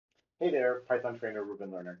Hey there, Python trainer Ruben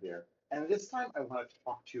Lerner here. And this time I want to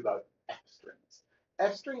talk to you about f-strings.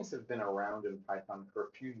 F-strings have been around in Python for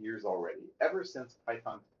a few years already, ever since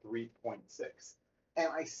Python 3.6. And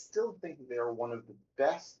I still think they are one of the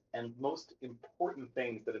best and most important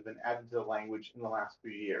things that have been added to the language in the last few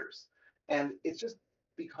years. And it's just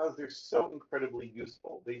because they're so incredibly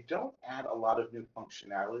useful. They don't add a lot of new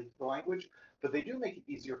functionality to the language, but they do make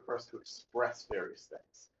it easier for us to express various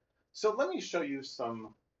things. So let me show you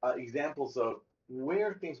some examples of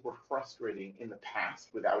where things were frustrating in the past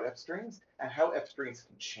without f strings and how f strings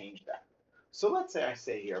can change that. So let's say I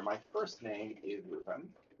say here, my first name is Ruben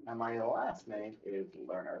and my last name is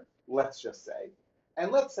Lerner, let's just say.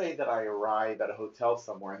 And let's say that I arrive at a hotel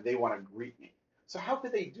somewhere and they want to greet me. So how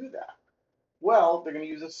could they do that? Well, they're going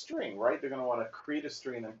to use a string, right? They're going to want to create a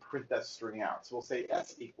string and then print that string out. So we'll say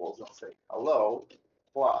s equals, and I'll say hello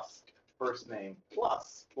plus first name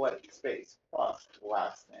plus space plus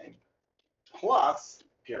last name plus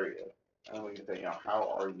period. And then we can say,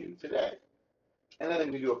 how are you today? And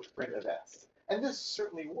then we do a print of s. And this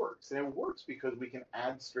certainly works. And it works because we can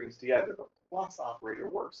add strings together. The plus operator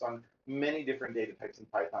works on many different data types in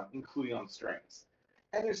Python, including on strings.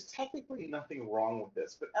 And there's technically nothing wrong with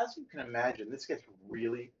this, but as you can imagine, this gets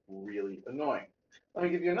really, really annoying. Let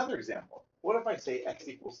me give you another example. What if I say x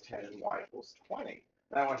equals 10 and y equals 20?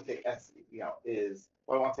 And I want to say s,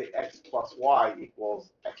 I want to say x plus y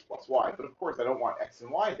equals x plus y. But of course, I don't want x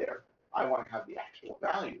and y there. I want to have the actual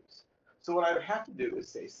values. So what I would have to do is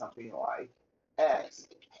say something like x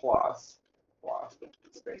plus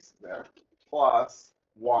space there, plus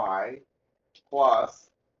y plus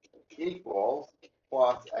equals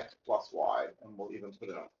plus x plus y, and we'll even put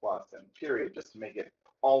it on plus and period just to make it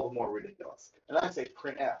all the more ridiculous. And then I say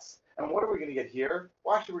print s. And what are we going to get here?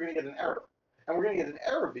 Well, actually, we're going to get an error. And we're going to get an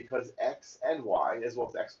error because x and y, as well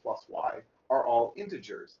as x plus y, are all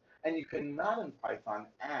integers. And you cannot in Python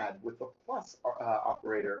add with the plus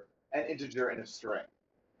operator an integer and a string.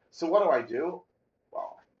 So what do?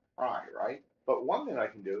 Well, I try, right? But one thing I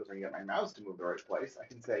can do is I can get my mouse to move the right place. I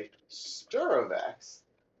can say stir of x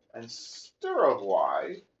and stir of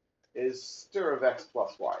y is stir of x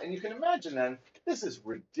plus y. And you can imagine then, this is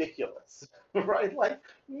ridiculous, right? Like,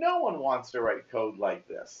 no one wants to write code like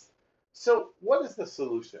this. So what is the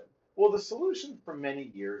solution? Well, the solution for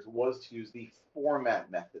many years was to use the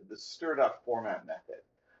format method, the str.format method.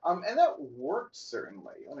 And that worked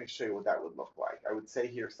certainly. Let me show you what that would look like. I would say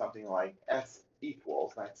here something like s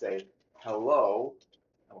equals, and I'd say hello,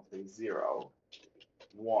 I'll say 0,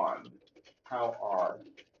 1, how are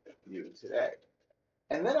you today?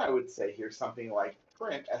 And then I would say here something like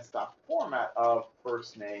print s.format of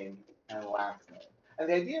first name and last name. And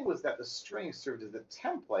the idea was that the string served as a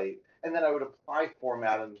template, and then I would apply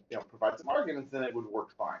format and provide some arguments, and it would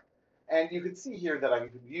work fine. And you could see here that I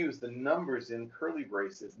could use the numbers in curly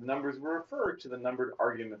braces. The numbers were referred to the numbered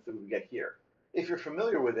arguments that we get here. If you're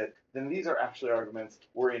familiar with it, then these are actually arguments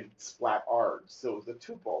were in splat args. So it was a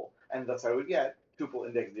tuple, and thus I would get tuple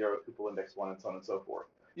index 0, tuple index 1, and so on and so forth.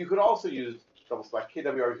 You could also use double slash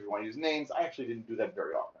KWRs if you want to use names. I actually didn't do that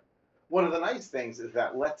very often. One of the nice things is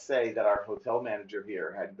that let's say that our hotel manager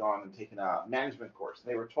here had gone and taken a management course,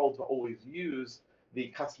 and they were told to always use the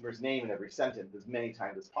customer's name in every sentence as many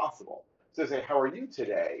times as possible. So they say, how are you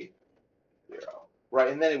today? 0. Right?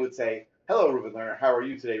 And then it would say, hello, Ruben Lerner, how are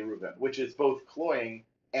you today, Ruben? Which is both cloying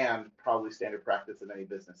and probably standard practice in many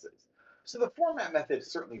businesses. So the format method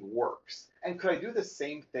certainly works. And could I do the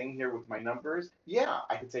same thing here with my numbers? Yeah,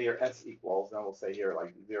 I could say here s equals, and we'll say here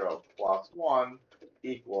like 0 plus 1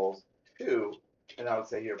 equals 2, and I would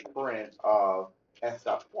say here print of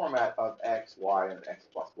s.format of x, y, and x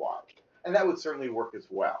plus y. And that would certainly work as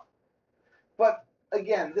well. But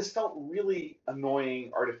again, this felt really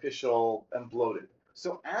annoying, artificial, and bloated.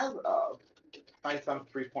 So as of Python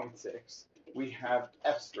 3.6, we have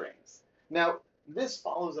f strings. Now, this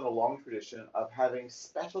follows in a long tradition of having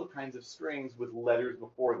special kinds of strings with letters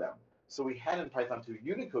before them. So we had in Python 2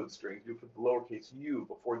 Unicode strings. You put the lowercase u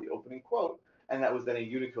before the opening quote, and that was then a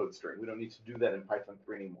Unicode string. We don't need to do that in Python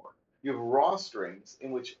 3 anymore. You have raw strings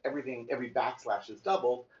in which every backslash is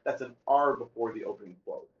doubled. That's an R before the opening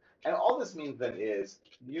quote. And all this means then is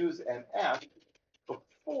use an F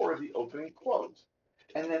before the opening quote.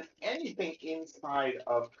 And then anything inside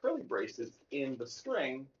of curly braces in the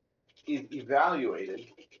string is evaluated,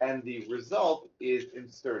 and the result is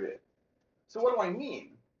inserted. So what do I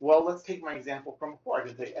mean? Well, let's take my example from before. I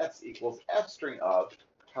can say s equals f string of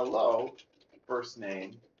hello, first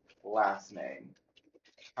name, last name.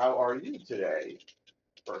 How are you today,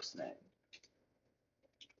 first name?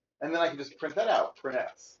 And then I can just print that out, print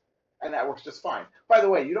s. And that works just fine. By the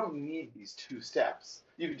way, you don't need these two steps.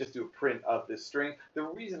 You can just do a print of this string. The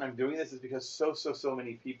reason I'm doing this is because so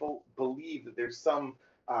many people believe that there's some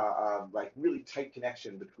like really tight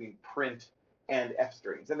connection between print and f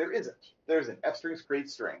strings, and there isn't. There isn't. F strings create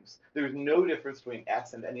strings. There's no difference between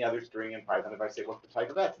s and any other string in Python. If I say what's the type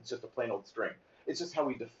of s, it's just a plain old string. It's just how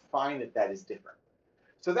we define it that is different.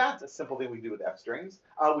 So that's a simple thing we can do with f strings.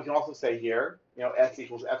 We can also say here, s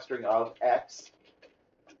equals f string of x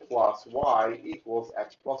plus y equals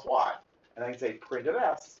x plus y. And I can say print of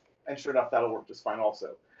s, and sure enough, that'll work just fine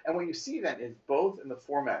also. And what you see then is both in the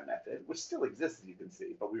format method, which still exists as you can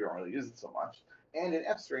see, but we don't really use it so much, and in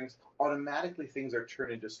f strings, automatically things are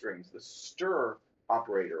turned into strings. The stir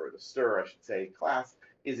operator, or the stir, I should say, class,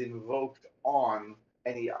 is invoked on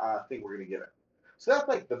any thing we're going to give it. So that's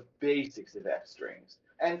like the basics of f strings.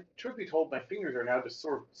 And truth be told, my fingers are now just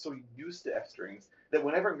sort of so used to f strings that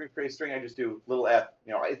whenever I'm going to create a string, I just do little f.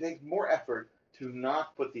 It takes more effort to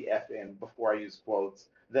not put the f in before I use quotes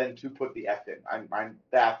than to put the f in. I'm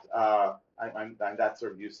that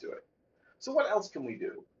sort of used to it. So what else can we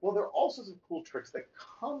do? Well, there are all sorts of cool tricks that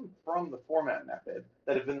come from the format method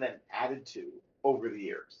that have been then added to over the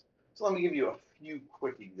years. So let me give you a few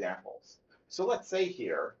quick examples. So let's say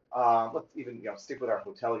here, let's even stick with our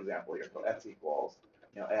hotel example here. So s equals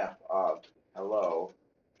f of hello,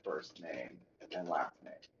 first name and last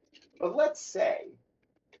name. But let's say,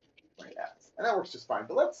 right, s, and that works just fine.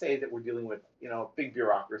 But let's say that we're dealing with big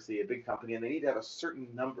bureaucracy, a big company, and they need to have a certain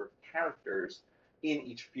number of characters in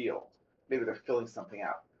each field. Maybe they're filling something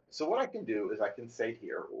out. So what I can do is I can say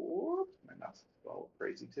here, whoops, my mouse is all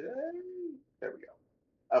crazy today. There we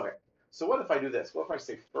go. Okay. So what if I do this? What if I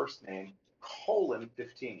say first name colon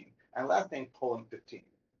 15 and last name colon 15?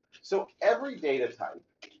 So every data type,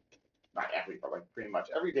 not every, but like pretty much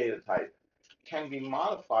every data type can be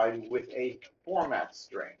modified with a format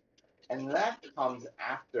string. And that comes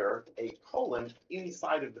after a colon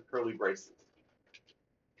inside of the curly braces.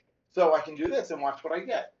 So I can do this and watch what I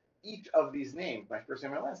get. Each of these names, my first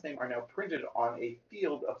name and my last name, are now printed on a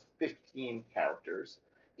field of 15 characters.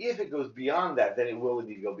 If it goes beyond that, then it will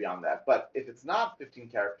indeed go beyond that. But if it's not 15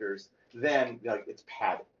 characters, then it's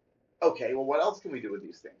padded. Okay, well, what else can we do with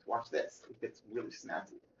these things? Watch this. It gets really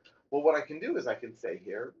snazzy. Well, what I can do is I can say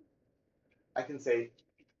here, I can say,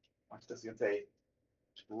 watch this, you can say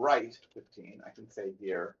write 15. I can say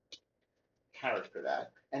here, character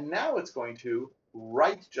that. And now it's going to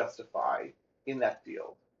write justify in that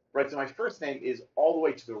field. Right, so my first name is all the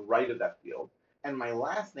way to the right of that field, and my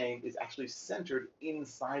last name is actually centered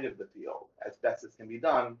inside of the field as best as can be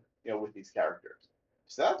done, with these characters.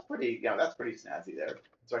 So that's pretty snazzy there.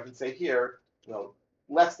 So I can say here,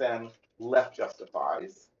 less than left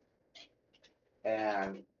justifies,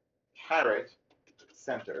 and caret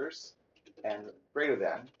centers, and greater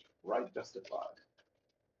than right justifies.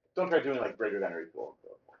 Don't try doing like greater than or equal.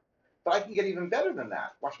 But I can get even better than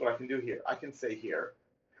that. Watch what I can do here. I can say here,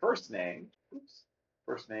 first name,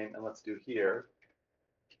 and let's do here,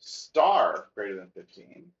 star greater than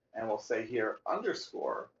 15, and we'll say here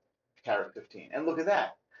underscore caret 15. And look at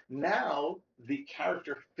that. Now the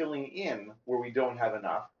character filling in where we don't have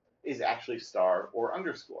enough is actually star or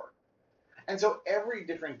underscore. And so every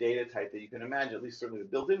different data type that you can imagine, at least certainly the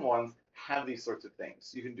built-in ones, have these sorts of things.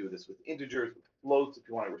 So you can do this with integers, with floats, if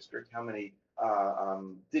you want to restrict how many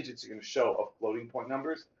digits you're going to show of floating point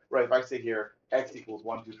numbers. Right, if I say here x equals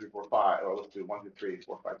 1, 2, 3, 4, 5, or let's do 1, 2, 3,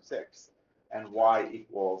 4, 5, 6, and y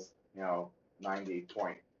equals 90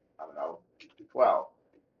 point, I don't know, 12.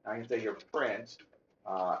 I can say here print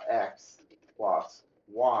x plus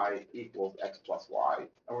y equals x plus y, and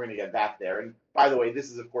we're going to get that there. And by the way,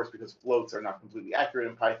 this is of course because floats are not completely accurate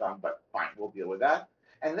in Python, but fine, we'll deal with that.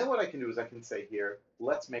 And then what I can do is I can say here,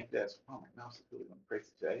 let's make this, oh, my mouse is really going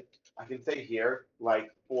crazy today. I can say here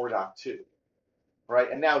like 4.2,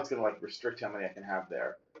 right? And now it's going to like restrict how many I can have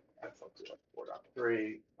there. Let's do like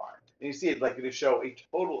 4.3, fine. And you see it like going to show a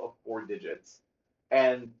total of 4 digits.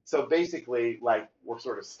 And so basically like we're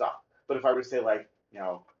sort of stuck. But if I were to say like,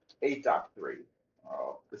 8.3,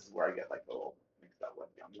 oh, this is where I get like a little mixed up with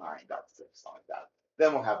 9.6, something like that.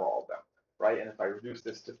 Then we'll have all of them, right? And if I reduce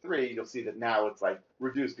this to 3, you'll see that now it's like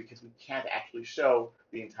reduced because we can't actually show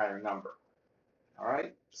the entire number. All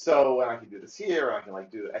right, so and I can do this here, and I can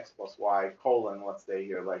like do x plus y colon, let's say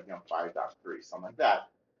here like 5.3, something like that.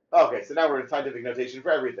 Okay, so now we're in scientific notation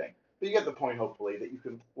for everything. But you get the point, hopefully, that you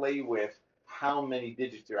can play with how many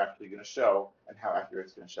digits you're actually going to show and how accurate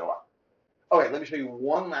it's going to show up. Okay, let me show you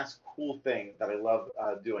one last cool thing that I love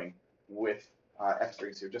doing with f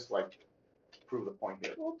strings here, just to like prove the point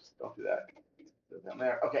here. Oops, don't do that. Put it down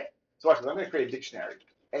there. Okay, so watch this. I'm going to create a dictionary,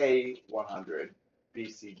 A100 B,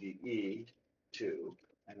 C, D, E, 2,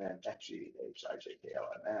 and then F, G, H, I, J, K, L,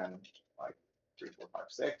 M, N, like 3, 4, 5,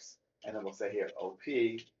 6. And then we'll say here OP,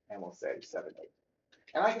 and we'll say 7, 8.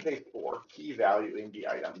 And I can say for key value in the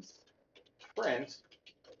items, print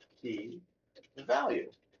key value.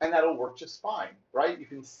 And that'll work just fine, right? You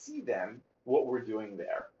can see then what we're doing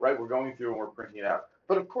there, right? We're going through and we're printing it out.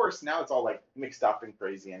 But of course, now it's all like mixed up and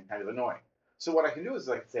crazy and kind of annoying. So what I can do is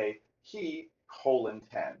I can say key colon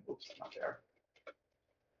 10. Oops, not there.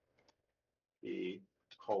 Key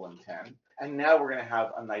colon 10. And now we're going to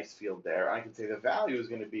have a nice field there. I can say the value is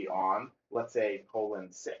going to be on, let's say,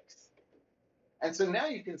 colon 6. And so now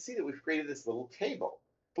you can see that we've created this little table.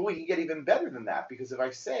 But we can get even better than that, because if I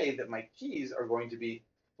say that my keys are going to be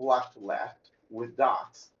flush left with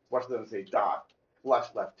dots, watch them say dot, flush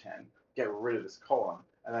left 10, get rid of this colon,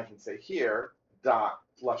 and I can say here, dot,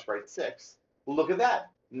 flush right 6. Look at that.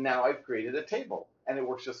 Now I've created a table, and it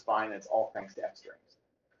works just fine, and it's all thanks to F strings.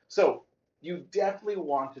 So you definitely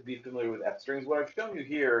want to be familiar with F strings. What I've shown you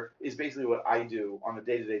here is basically what I do on a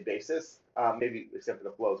day-to-day basis, maybe except for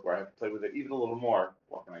the flows where I have to play with it even a little more.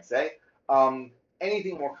 What can I say?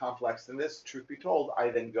 Anything more complex than this, truth be told, I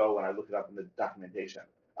then go and I look it up in the documentation,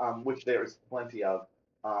 which there is plenty of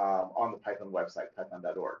on the Python website,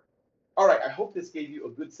 python.org. All right, I hope this gave you a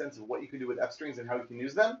good sense of what you can do with F strings and how you can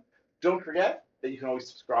use them. Don't forget that you can always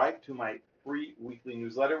subscribe to my free weekly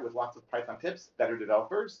newsletter with lots of Python tips, better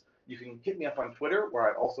developers. You can hit me up on Twitter,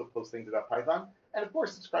 where I also post things about Python. And of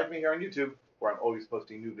course, subscribe to me here on YouTube, where I'm always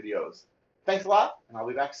posting new videos. Thanks a lot, and I'll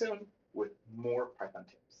be back soon with more Python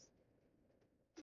tips.